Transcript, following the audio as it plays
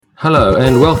Hello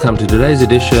and welcome to today's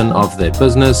edition of the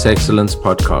Business Excellence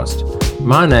Podcast.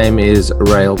 My name is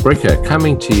Rael Bricker,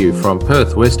 coming to you from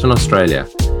Perth, Western Australia.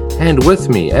 And with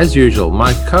me, as usual,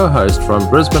 my co-host from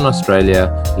Brisbane,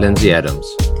 Australia, Lindsay Adams.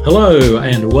 Hello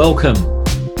and welcome.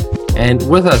 And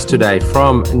with us today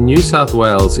from New South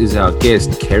Wales is our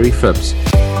guest, Kerry Phipps.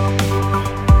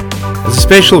 As a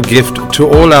special gift to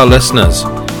all our listeners,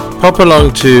 pop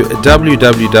along to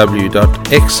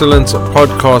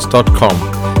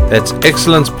www.excellencepodcast.com. That's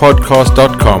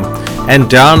excellencepodcast.com and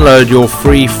download your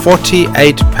free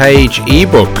 48-page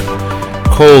ebook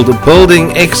called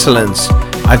Building Excellence,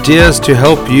 Ideas to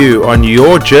Help You on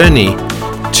Your Journey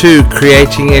to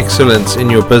Creating Excellence in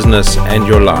Your Business and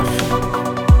Your Life.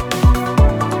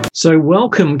 So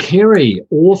welcome, Kerry,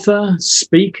 author,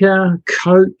 speaker,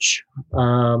 coach,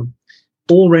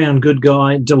 all-round good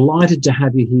guy. Delighted to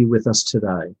have you here with us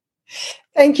today.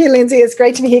 Thank you, Lindsay. It's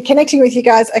great to be here connecting with you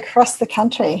guys across the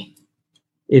country.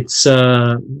 It's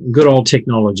good old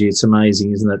technology. It's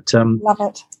amazing, isn't it? Love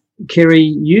it. Kerry,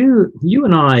 you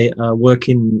and I work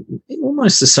in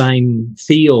almost the same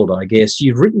field, I guess.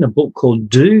 You've written a book called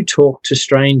Do Talk to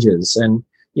Strangers. And,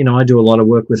 you know, I do a lot of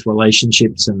work with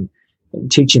relationships and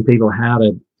teaching people how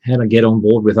to get on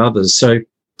board with others. So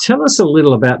tell us a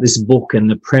little about this book and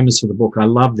the premise of the book. I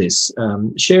love this.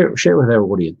 Share with our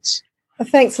audience.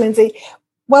 Thanks, Lindsay.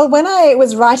 Well, when I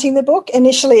was writing the book,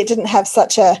 initially it didn't have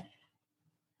such a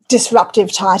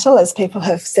disruptive title, as people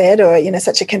have said, or, you know,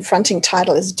 such a confronting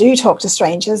title as Do Talk to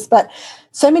Strangers. But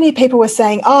so many people were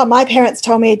saying, oh, my parents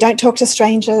told me don't talk to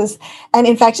strangers. And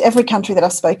in fact, every country that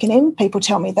I've spoken in, people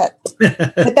tell me that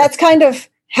that's kind of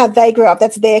how they grew up.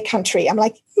 That's their country. I'm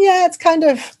like, yeah, it's kind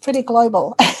of pretty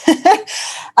global.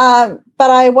 But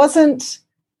I wasn't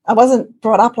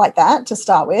brought up like that to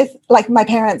start with. Like my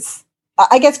parents,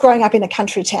 I guess growing up in a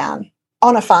country town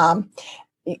on a farm,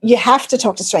 you have to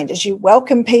talk to strangers. You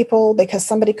welcome people because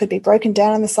somebody could be broken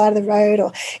down on the side of the road,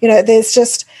 or, you know, there's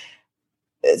just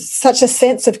such a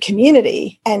sense of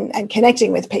community and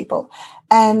connecting with people.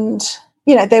 And,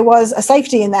 you know, there was a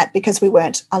safety in that because we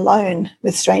weren't alone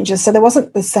with strangers. So there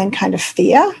wasn't the same kind of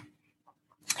fear.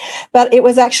 But it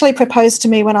was actually proposed to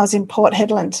me when I was in Port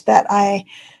Hedland that I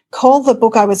call the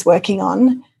book I was working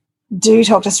on Do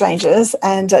Talk to Strangers.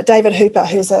 And David Hooper,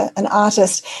 who's an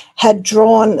artist, had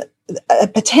drawn a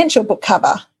potential book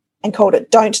cover and called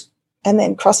it Don't, and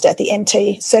then crossed out the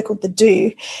NT, circled the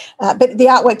Do. But the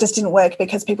artwork just didn't work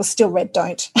because people still read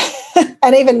Don't.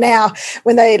 And even now,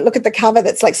 when they look at the cover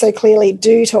that's like so clearly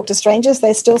Do Talk to Strangers,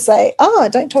 they still say, oh,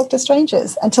 don't talk to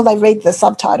strangers, until they read the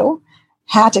subtitle,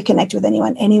 How to Connect with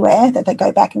Anyone Anywhere, that they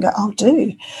go back and go, oh,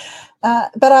 do.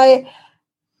 But I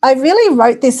really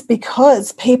wrote this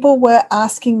because people were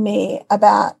asking me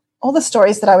about all the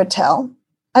stories that I would tell,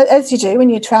 as you do when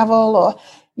you travel, or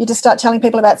you just start telling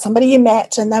people about somebody you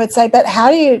met, and they would say, but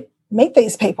how do you meet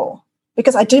these people?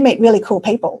 Because I do meet really cool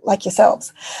people like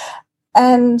yourselves.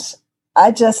 And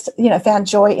I just, you know, found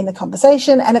joy in the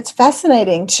conversation, and it's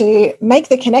fascinating to make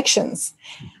the connections.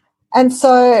 And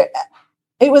so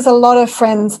it was a lot of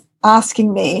friends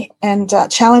asking me and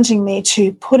challenging me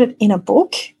to put it in a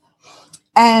book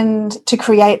and to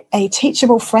create a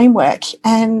teachable framework.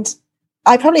 And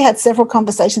I probably had several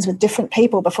conversations with different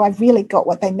people before I really got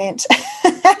what they meant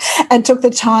and took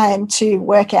the time to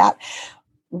work out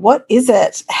what is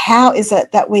it, how is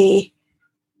it that we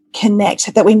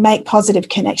connect, that we make positive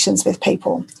connections with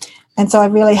people. And so I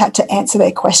really had to answer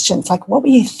their questions, like, what were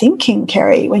you thinking,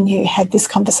 Kerry, when you had this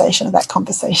conversation or that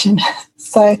conversation?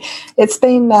 So it's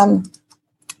been, a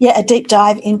deep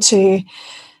dive into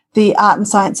the art and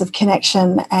science of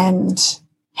connection and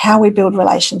how we build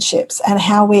relationships and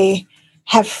how we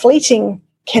have fleeting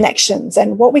connections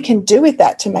and what we can do with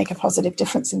that to make a positive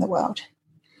difference in the world.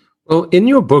 Well, in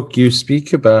your book, you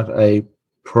speak about a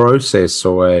process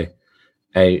or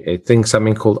a thing,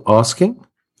 something called asking.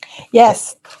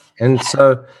 Yes. And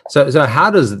so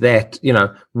how does that, you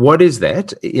know, what is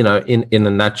that, you know, in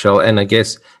a nutshell? And I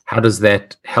guess, how does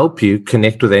that help you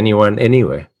connect with anyone,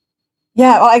 anywhere?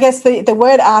 Yeah, well, I guess the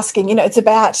word asking, you know, it's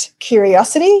about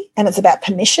curiosity and it's about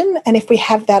permission. And if we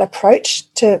have that approach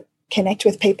to connect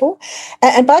with people,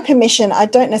 and by permission, I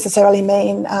don't necessarily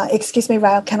mean, excuse me,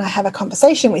 Rael, can I have a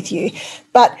conversation with you?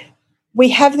 But we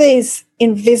have these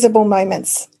invisible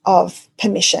moments of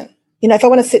permission. You know, if I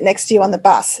want to sit next to you on the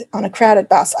bus, on a crowded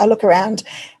bus, I look around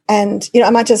and, you know,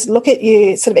 I might just look at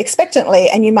you sort of expectantly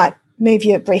and you might move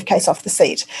your briefcase off the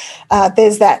seat.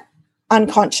 There's that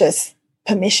unconscious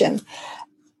permission.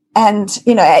 And,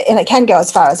 you know, and it can go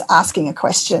as far as asking a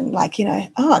question like, you know,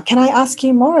 oh, can I ask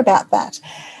you more about that?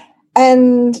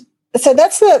 And so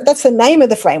that's the name of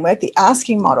the framework, the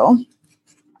asking model.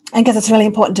 And because it's really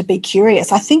important to be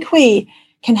curious. I think we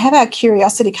can have our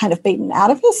curiosity kind of beaten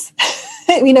out of us.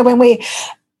 When we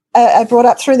are brought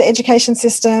up through the education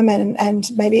system and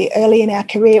maybe early in our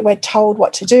career, we're told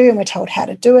what to do and we're told how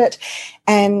to do it.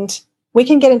 And we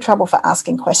can get in trouble for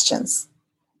asking questions.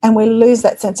 And we lose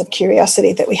that sense of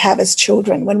curiosity that we have as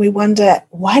children when we wonder,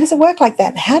 why does it work like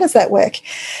that? How does that work?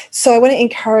 So I want to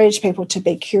encourage people to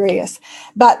be curious.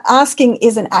 But asking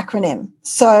is an acronym.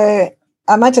 So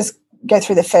I might just go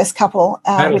through the first couple.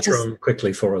 Rattle through them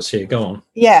quickly for us here. Go on.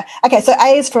 Yeah. Okay. So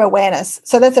A is for awareness.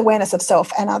 So that's awareness of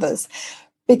self and others.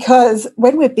 Because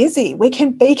when we're busy, we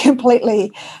can be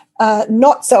completely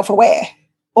not self-aware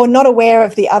or not aware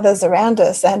of the others around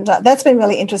us. And that's been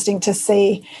really interesting to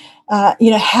see,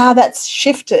 how that's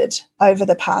shifted over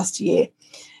the past year.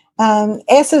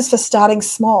 S is for starting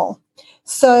small.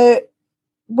 So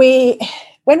when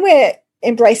we're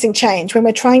embracing change, when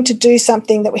we're trying to do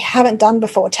something that we haven't done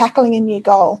before, tackling a new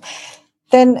goal,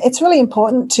 then it's really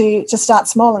important to start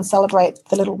small and celebrate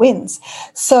the little wins.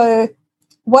 So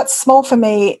what's small for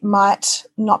me might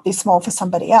not be small for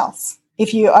somebody else.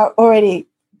 If you are already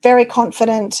very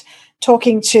confident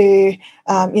talking to,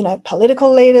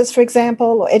 political leaders, for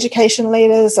example, or education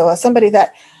leaders, or somebody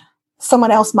that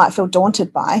someone else might feel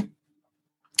daunted by,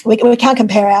 we can't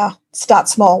compare our start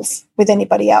smalls with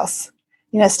anybody else.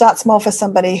 Start small for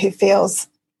somebody who feels,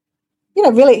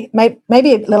 really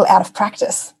maybe a little out of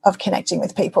practice of connecting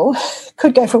with people,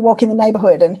 could go for a walk in the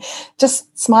neighborhood and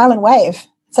just smile and wave,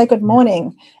 say good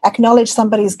morning, acknowledge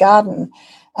somebody's garden,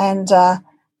 and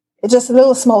just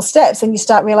little small steps. And you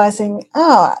start realizing,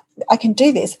 I can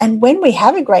do this. And when we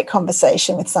have a great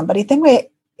conversation with somebody, then we're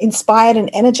inspired and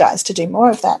energized to do more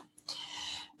of that.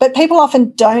 But people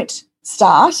often don't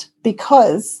start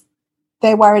because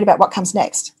they're worried about what comes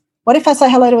next. What if I say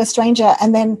hello to a stranger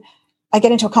and then I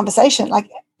get into a conversation? Like,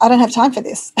 I don't have time for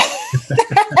this.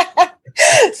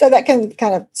 So that can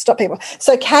kind of stop people.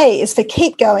 So K is for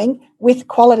keep going with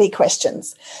quality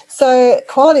questions. So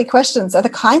quality questions are the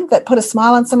kind that put a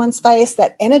smile on someone's face,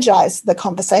 that energize the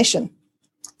conversation.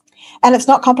 And it's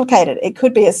not complicated. It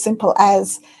could be as simple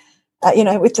as,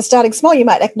 with the starting small, you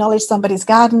might acknowledge somebody's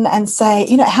garden and say,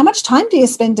 how much time do you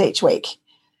spend each week?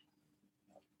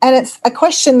 And it's a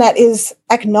question that is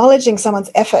acknowledging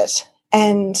someone's effort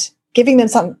and giving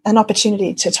them an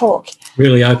opportunity to talk.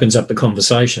 Really opens up the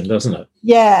conversation, doesn't it?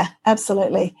 Yeah,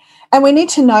 absolutely. And we need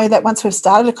to know that once we've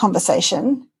started a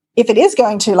conversation, if it is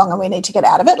going too long and we need to get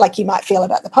out of it, like you might feel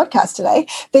about the podcast today,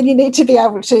 then you need to be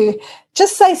able to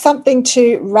just say something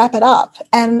to wrap it up.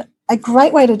 And a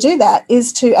great way to do that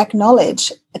is to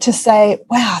acknowledge, to say,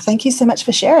 wow, thank you so much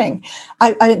for sharing.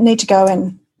 I need to go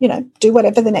and do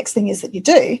whatever the next thing is that you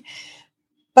do.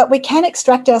 But we can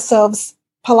extract ourselves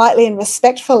politely and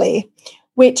respectfully,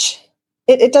 which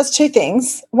it does two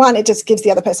things. One, it just gives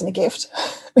the other person a gift,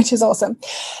 which is awesome.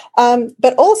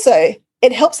 But also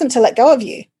it helps them to let go of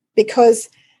you because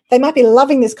they might be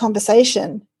loving this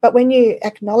conversation, but when you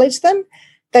acknowledge them,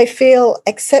 they feel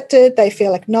accepted, they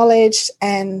feel acknowledged,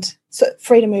 and so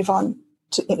free to move on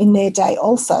in their day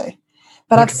also.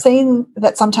 But okay. I've seen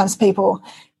that sometimes people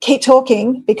keep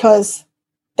talking because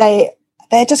they're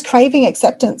just craving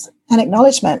acceptance and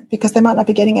acknowledgement because they might not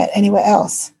be getting it anywhere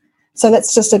else. So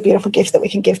that's just a beautiful gift that we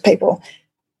can give people.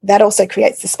 That also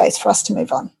creates the space for us to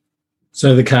move on.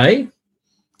 So the K?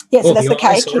 Yes, so that's the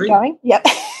K. Keep going. Yep.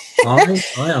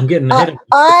 I'm getting ahead of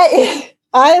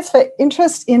I is for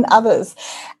interest in others.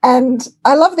 And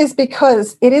I love this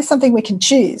because it is something we can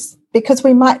choose because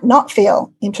we might not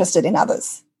feel interested in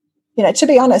others. To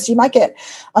be honest, you might get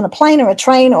on a plane or a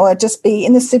train or just be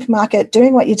in the supermarket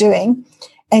doing what you're doing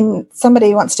and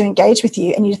somebody wants to engage with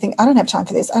you and you think, I don't have time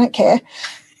for this. I don't care.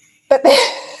 But,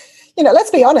 let's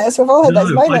be honest, we've all had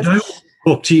those moments. I don't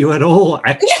talk to you at all,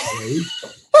 actually.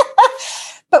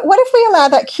 But what if we allow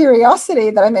that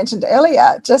curiosity that I mentioned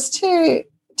earlier just to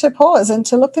pause and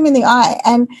to look them in the eye?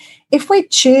 And if we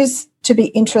choose to be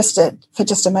interested for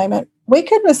just a moment, we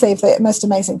could receive the most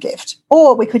amazing gift,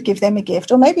 or we could give them a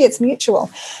gift, or maybe it's mutual.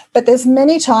 But there's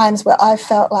many times where I've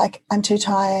felt like I'm too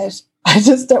tired. I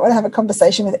just don't want to have a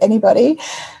conversation with anybody.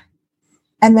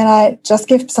 And then I just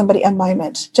give somebody a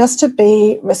moment just to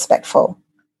be respectful,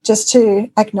 just to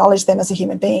acknowledge them as a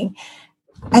human being.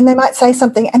 And they might say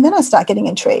something, and then I start getting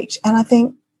intrigued. And I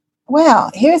think,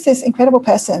 wow, here's this incredible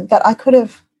person that I could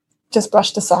have just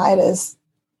brushed aside as,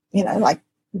 like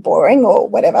boring or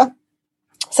whatever.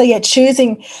 So, yeah,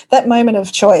 choosing that moment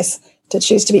of choice to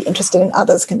choose to be interested in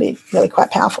others can be really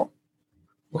quite powerful.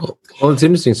 Well, it's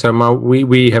interesting. So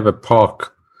we have a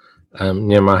park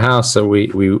near my house, so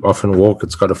we often walk.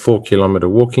 It's got a 4-kilometer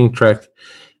walking track,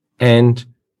 and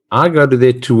I go to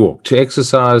there to walk, to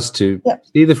exercise, to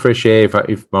see the fresh air.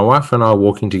 If my wife and I are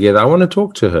walking together, I want to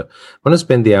talk to her. I want to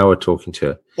spend the hour talking to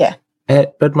her. Yeah.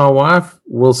 But my wife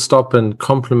will stop and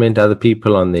compliment other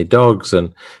people on their dogs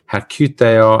and how cute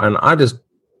they are. And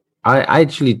I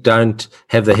actually don't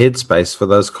have the headspace for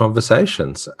those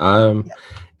conversations.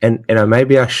 And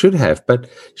maybe I should have, but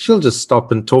she'll just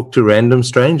stop and talk to random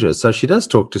strangers. So she does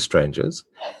talk to strangers,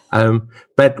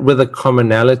 but with a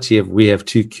commonality of we have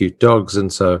 2 cute dogs.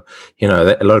 And so,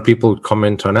 a lot of people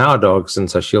comment on our dogs, and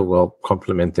so she'll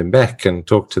compliment them back and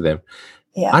talk to them.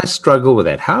 Yeah. I struggle with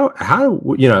that. How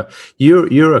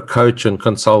you're a coach and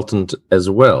consultant as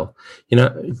well.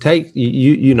 Take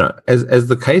as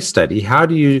the case study. How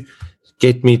do you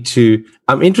get me to?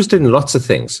 I'm interested in lots of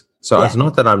things. So it's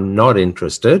not that I'm not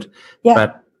interested,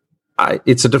 but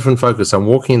it's a different focus. I'm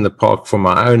walking in the park for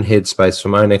my own headspace, for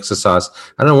my own exercise.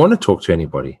 I don't want to talk to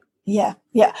anybody. Yeah,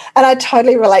 yeah. And I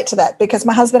totally relate to that because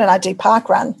my husband and I do park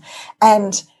run,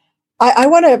 and I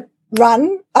want to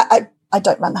run. I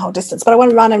don't run the whole distance, but I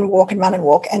want to run and walk.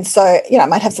 And so, I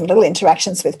might have some little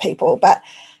interactions with people, but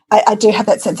I do have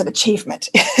that sense of achievement.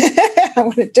 I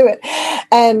want to do it.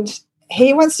 And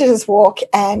he wants to just walk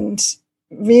and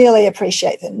really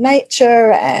appreciate the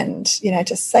nature and,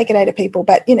 just say good day to people.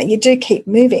 But, you do keep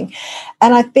moving.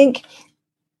 And I think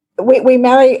we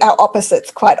marry our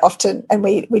opposites quite often, and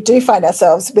we do find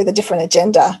ourselves with a different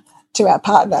agenda to our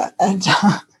partner. And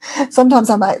sometimes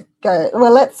I might go,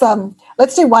 well,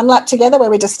 let's do 1 lap together where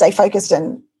we just stay focused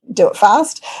and do it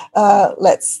fast.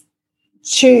 Let's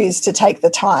choose to take the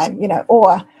time,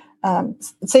 or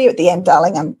see you at the end,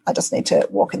 darling. I just need to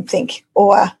walk and think.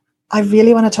 Or I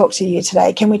really want to talk to you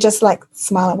today. Can we just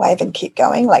smile and wave and keep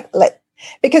going?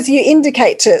 Because you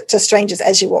indicate to strangers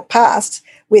as you walk past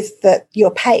with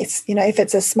your pace. If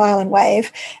it's a smile and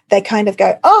wave, they kind of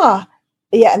go, oh,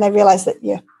 yeah, and they realize that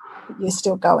you're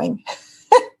still going.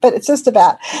 But it's just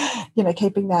about,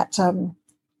 keeping that,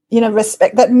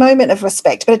 respect, that moment of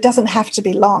respect. But it doesn't have to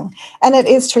be long, and it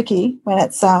is tricky when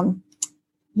it's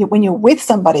when you're with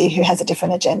somebody who has a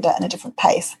different agenda and a different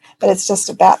pace. But it's just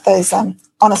about those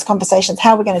honest conversations.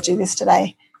 How are we going to do this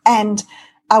today? And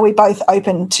are we both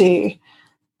open to,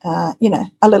 a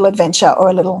little adventure or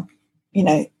a little,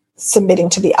 submitting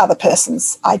to the other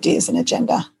person's ideas and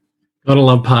agenda? Gotta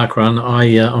love parkrun.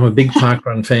 I'm a big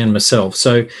parkrun fan myself.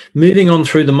 So moving on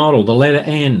through the model, the letter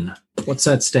N, what's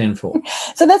that stand for?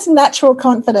 So that's natural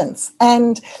confidence.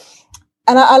 And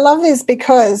I love this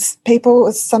because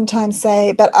people sometimes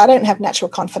say, but I don't have natural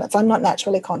confidence. I'm not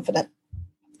naturally confident.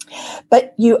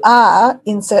 But you are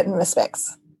in certain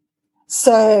respects.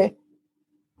 So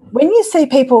when you see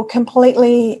people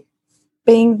completely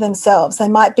being themselves, they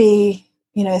might be,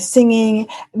 singing.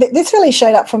 This really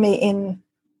showed up for me in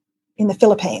the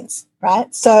Philippines,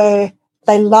 right? So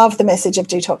they love the message of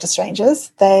do talk to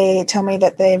strangers. They tell me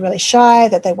that they're really shy,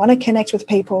 that they want to connect with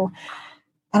people.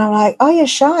 And I'm like, oh, you're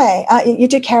shy. You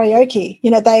do karaoke.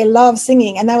 They love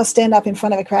singing, and they will stand up in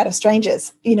front of a crowd of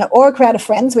strangers, or a crowd of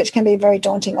friends, which can be very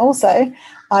daunting also.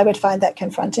 I would find that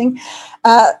confronting.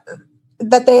 That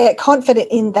they're confident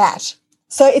in that.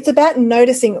 So it's about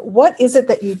noticing what is it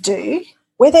that you do,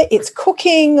 whether it's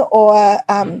cooking or,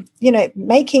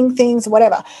 making things,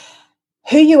 whatever.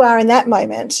 Who you are in that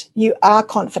moment, you are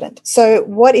confident. So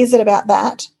what is it about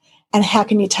that, and how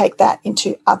can you take that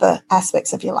into other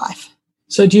aspects of your life?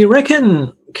 So do you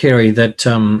reckon, Kerry, that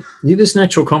this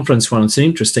natural confidence one, it's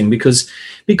interesting because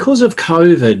of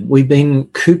COVID, we've been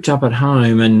cooped up at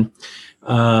home, and,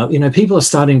 people are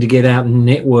starting to get out and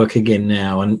network again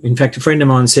now. And in fact, a friend of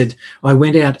mine said, I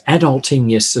went out adulting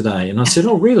yesterday. And I said,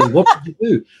 oh, really? What did you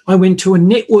do? I went to a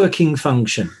networking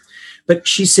function. But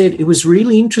she said it was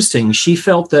really interesting. She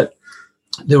felt that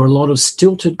there were a lot of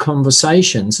stilted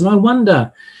conversations. And I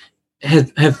wonder,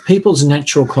 have people's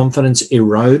natural confidence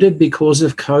eroded because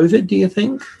of COVID, do you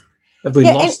think? Have we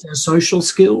lost our social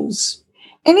skills?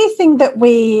 Anything that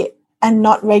we are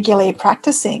not regularly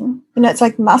practicing, it's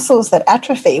like muscles that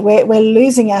atrophy. We're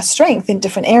losing our strength in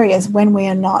different areas when we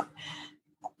are not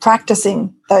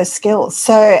practicing those skills.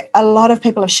 So a lot of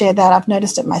people have shared that. I've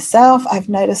noticed it myself. I've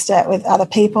noticed it with other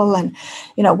people. And,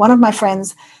 one of my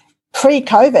friends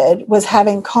pre-COVID was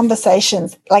having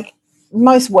conversations, like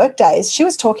most work days, she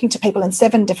was talking to people in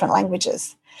 7 different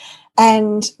languages.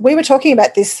 And we were talking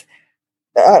about this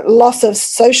loss of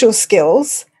social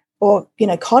skills or,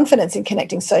 confidence in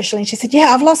connecting socially. And she said,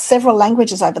 yeah, I've lost several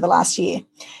languages over the last year.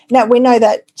 Now, we know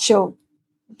that she'll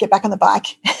get back on the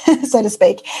bike, so to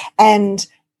speak, and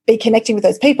be connecting with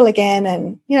those people again,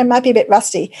 and might be a bit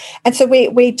rusty. And so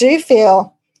we do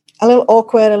feel a little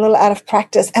awkward, a little out of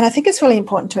practice. And I think it's really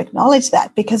important to acknowledge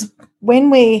that, because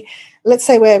when we let's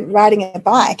say we're riding a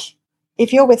bike.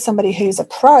 If you're with somebody who's a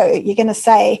pro, you're going to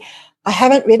say, I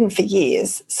haven't ridden for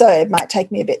years, so it might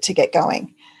take me a bit to get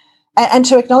going. And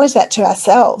to acknowledge that to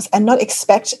ourselves and not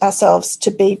expect ourselves to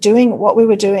be doing what we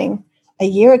were doing a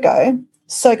year ago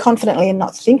so confidently and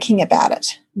not thinking about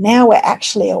it. Now we're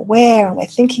actually aware and we're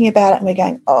thinking about it and we're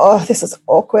going, oh, this is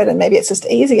awkward, and maybe it's just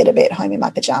easier to be at home in my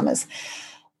pajamas.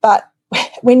 But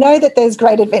we know that there's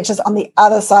great adventures on the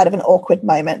other side of an awkward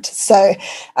moment. So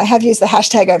I have used the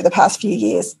hashtag over the past few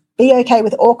years, be okay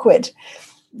with awkward,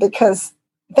 because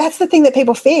that's the thing that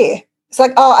people fear. It's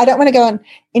like, oh, I don't want to go and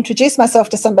introduce myself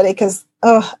to somebody because,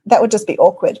 oh, that would just be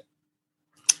awkward.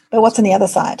 But what's on the other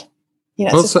side? You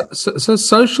know, well, so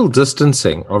social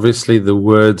distancing, obviously the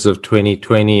words of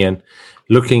 2020 and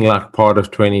looking like part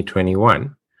of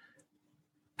 2021.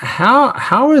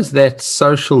 How is that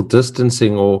social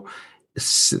distancing, or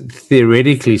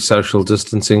theoretically social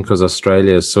distancing, because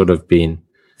Australia has sort of been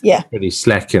pretty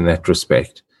slack in that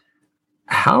respect?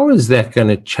 How is that going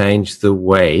to change the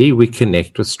way we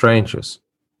connect with strangers?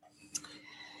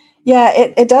 Yeah,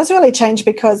 it does really change,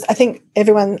 because I think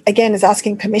everyone, again, is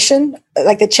asking permission,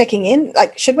 like they're checking in.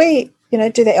 Like, should we,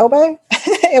 do the elbow?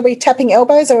 Are we tapping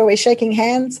elbows or are we shaking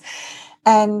hands?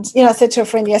 And, I said to a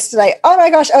friend yesterday, oh my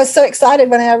gosh, I was so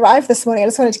excited when I arrived this morning. I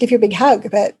just wanted to give you a big hug,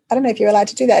 but I don't know if you're allowed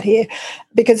to do that here,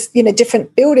 because,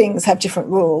 different buildings have different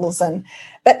rules.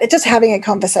 But just having a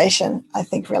conversation, I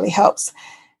think, really helps.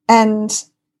 And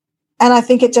I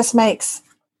think it just makes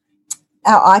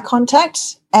our eye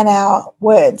contact and our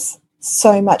words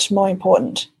so much more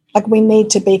important. Like, we need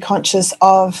to be conscious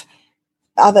of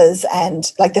others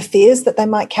and like the fears that they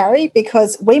might carry,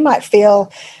 because we might feel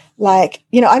like,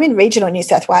 I'm in regional New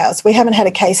South Wales. We haven't had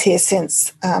a case here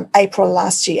since April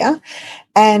last year.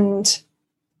 And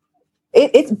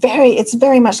it's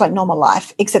very much like normal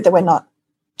life, except that we're not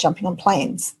jumping on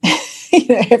planes,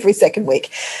 every second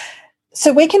week.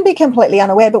 So we can be completely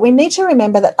unaware, but we need to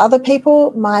remember that other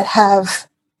people might have,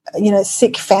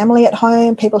 sick family at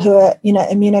home, people who are,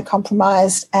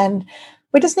 immunocompromised, and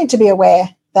we just need to be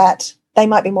aware that they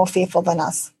might be more fearful than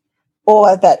us,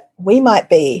 or that we might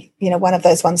be, one of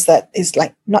those ones that is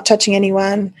like not touching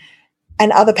anyone,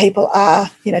 and other people are,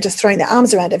 just throwing their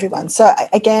arms around everyone. So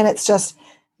again, it's just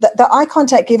the eye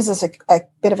contact gives us a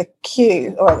bit of a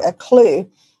cue or a clue.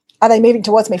 Are they moving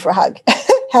towards me for a hug?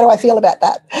 How do I feel about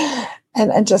that?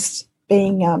 And just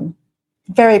being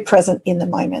very present in the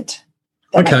moment.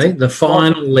 Okay, the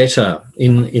final letter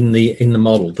in the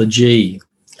model, the G.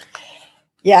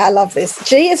 Yeah, I love this.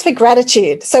 G is for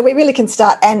gratitude. So we really can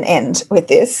start and end with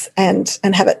this and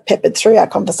have it peppered through our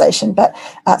conversation. But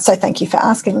so thank you for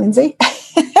asking, Lindsay.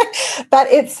 But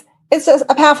it's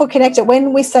a powerful connector.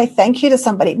 When we say thank you to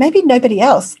somebody, maybe nobody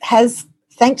else has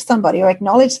thanked somebody or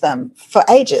acknowledged them for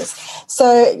ages.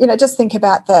 So, just think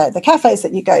about the cafes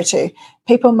that you go to.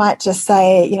 People might just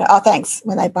say, oh, thanks,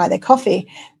 when they buy their coffee.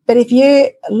 But if you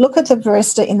look at the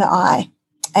barista in the eye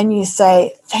and you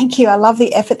say, thank you, I love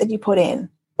the effort that you put in,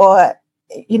 or,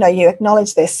 you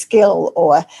acknowledge their skill,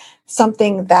 or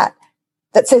something that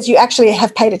says you actually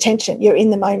have paid attention, you're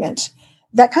in the moment,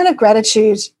 that kind of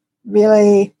gratitude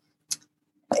really,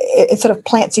 it sort of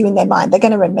plants you in their mind. They're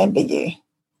going to remember you.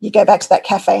 You go back to that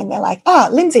cafe and they're like, oh,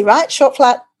 Lindsay, right? Short,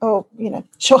 flat, or,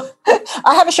 short.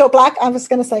 I have a short black. I was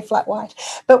going to say flat white.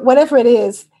 But whatever it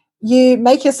is, you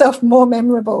make yourself more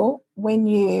memorable when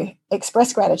you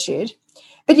express gratitude.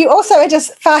 But you also are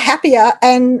just far happier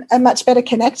and a much better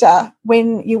connector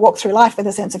when you walk through life with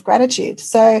a sense of gratitude.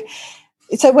 So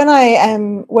when I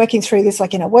am working through this,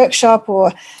 like in a workshop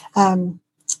or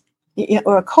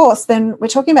a course, then we're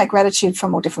talking about gratitude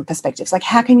from all different perspectives. Like,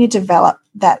 how can you develop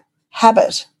that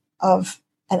habit of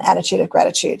an attitude of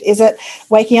gratitude? Is it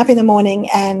waking up in the morning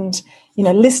and,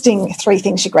 listing 3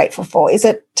 things you're grateful for? Is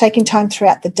it taking time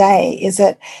throughout the day? Is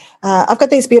it, I've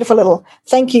got these beautiful little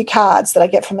thank you cards that I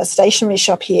get from a stationery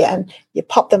shop here, and you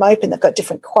pop them open, they've got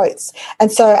different quotes.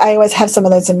 And so I always have some of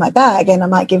those in my bag, and I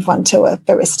might give one to a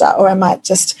barista, or I might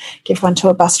just give one to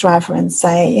a bus driver and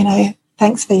say,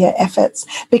 thanks for your efforts,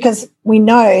 because we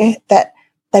know that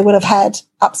they would have had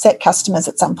upset customers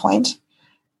at some point,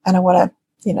 and I want to,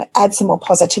 add some more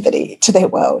positivity to their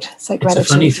world. So gratitude.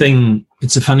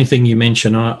 It's a funny thing you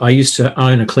mention. I used to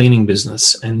own a cleaning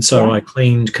business, and so I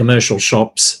cleaned commercial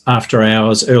shops after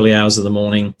hours, early hours of the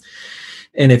morning.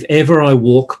 And if ever I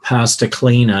walk past a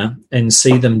cleaner and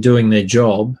see them doing their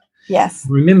job, yes,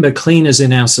 remember, cleaners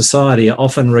in our society are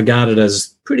often regarded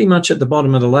as pretty much at the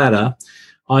bottom of the ladder.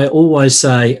 I always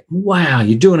say, wow,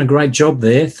 you're doing a great job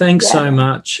there. Thanks so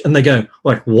much. And they go,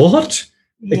 like, what?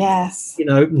 Yes.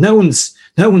 No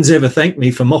one's ever thanked me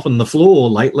for mopping the floor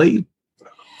lately.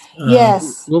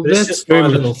 Yes. Well, It's that's just very my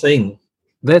much, little thing.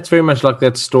 that's very much like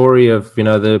that story of,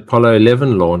 the Apollo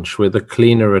 11 launch, where the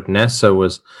cleaner at NASA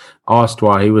was asked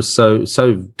why he was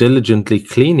so diligently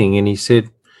cleaning, and he said,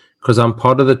 because I'm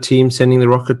part of the team sending the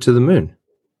rocket to the moon.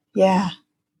 Yeah.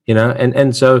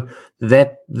 And so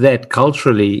that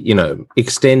culturally,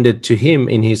 extended to him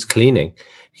in his cleaning.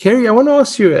 Kerry, I want to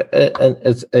ask you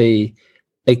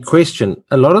a question.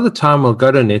 A lot of the time we'll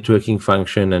go to a networking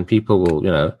function and people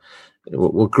will,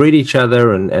 we'll greet each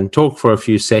other and talk for a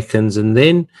few seconds, and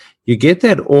then you get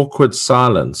that awkward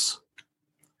silence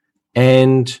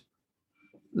and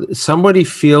somebody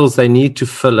feels they need to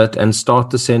fill it and start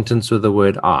the sentence with the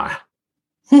word I.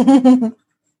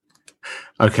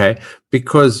 Okay,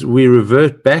 because we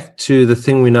revert back to the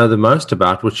thing we know the most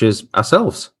about, which is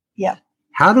ourselves. Yeah.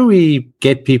 How do we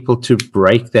get people to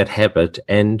break that habit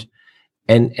and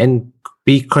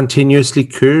be continuously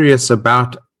curious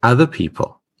about other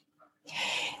people?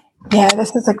 Yeah,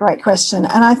 this is a great question.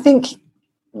 And I think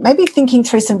maybe thinking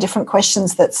through some different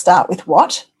questions that start with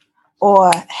what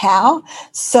or how.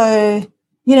 So,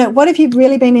 what have you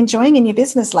really been enjoying in your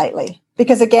business lately?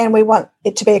 Because again, we want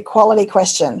it to be a quality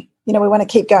question. We want to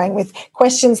keep going with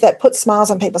questions that put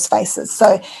smiles on people's faces.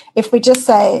 So if we just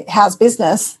say, how's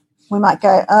business? We might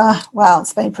go, well,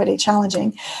 it's been pretty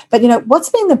challenging. But, what's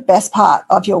been the best part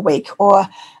of your week? Or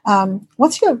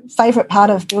what's your favorite part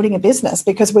of building a business?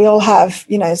 Because we all have,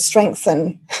 strengths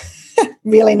and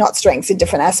really not strengths in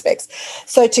different aspects.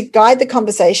 So to guide the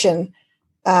conversation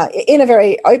in a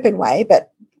very open way,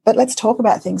 but let's talk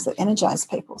about things that energize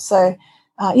people. So,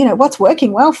 what's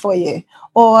working well for you?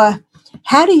 Or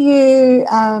how do you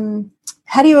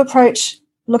approach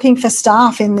looking for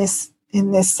staff in this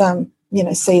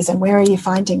season? Where are you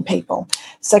finding people?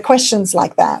 So questions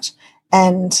like that.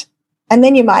 And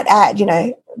then you might add,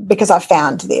 because I've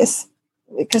found this,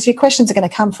 because your questions are going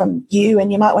to come from you and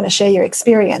you might want to share your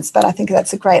experience, but I think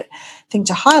that's a great thing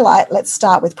to highlight. Let's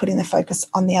start with putting the focus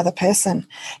on the other person.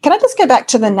 Can I just go back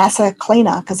to the NASA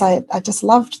cleaner? Because I just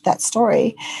loved that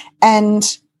story.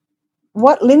 And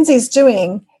what Lindsay's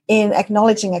doing in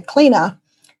acknowledging a cleaner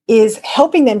is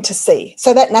helping them to see.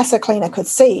 So that NASA cleaner could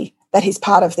see that he's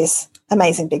part of this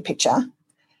amazing big picture.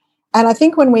 And I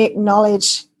think when we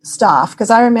acknowledge staff, because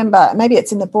I remember, maybe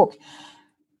it's in the book,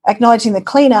 acknowledging the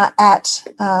cleaner at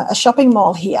a shopping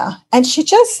mall here. And she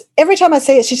just, every time I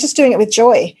see it, she's just doing it with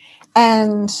joy.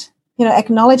 And,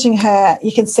 acknowledging her,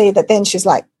 you can see that then she's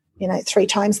like, 3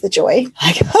 times the joy.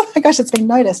 Like, oh my gosh, it's been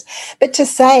noticed. But to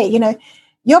say,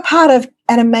 you're part of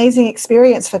an amazing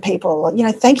experience for people.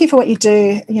 Thank you for what you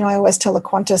do. I always tell the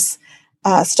Qantas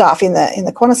staff in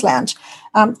the Qantas lounge,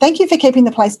 thank you for keeping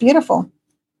the place beautiful.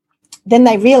 Then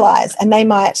they realize, and they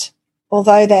might,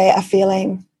 although they are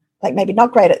feeling like maybe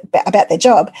not great about their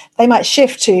job, they might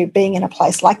shift to being in a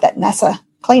place like that NASA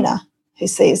cleaner who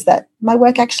sees that my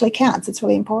work actually counts. It's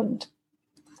really important.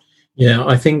 Yeah,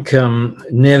 I think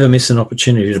never miss an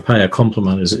opportunity to pay a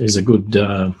compliment is a good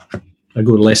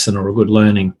lesson or a good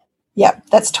learning. Yep,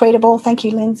 that's tweetable. Thank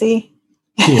you, Lindsay.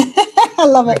 Yeah. I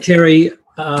love it. Kerry,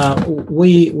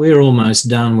 we're almost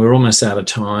done. We're almost out of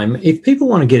time. If people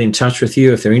want to get in touch with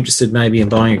you, if they're interested maybe in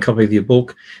buying a copy of your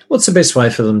book, what's the best way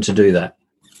for them to do that?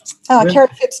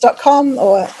 KerryPhipps.com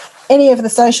or any of the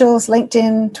socials,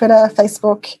 LinkedIn, Twitter,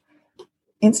 Facebook,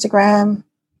 Instagram.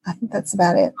 I think that's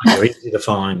about it. They're easy to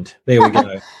find. There we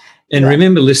go. And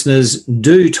remember, listeners,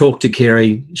 do talk to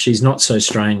Kerry. She's not so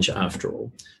strange after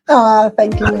all. Oh,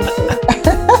 thank you, Lindsay.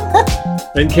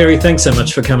 And Kerry, thanks so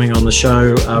much for coming on the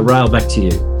show. Rail, back to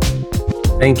you.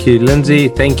 Thank you, Lindsay.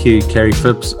 Thank you, Kerry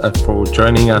Phipps, for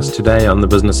joining us today on the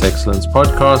Business Excellence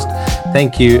Podcast.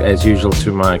 Thank you, as usual,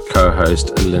 to my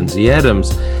co-host, Lindsay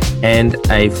Adams. And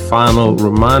a final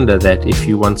reminder that if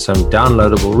you want some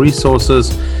downloadable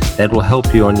resources that will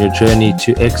help you on your journey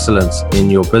to excellence in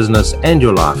your business and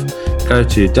your life, go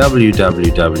to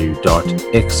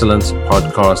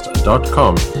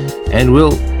www.excellencepodcast.com and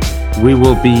we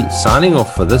will be signing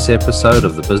off for this episode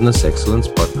of the Business Excellence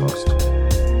Podcast.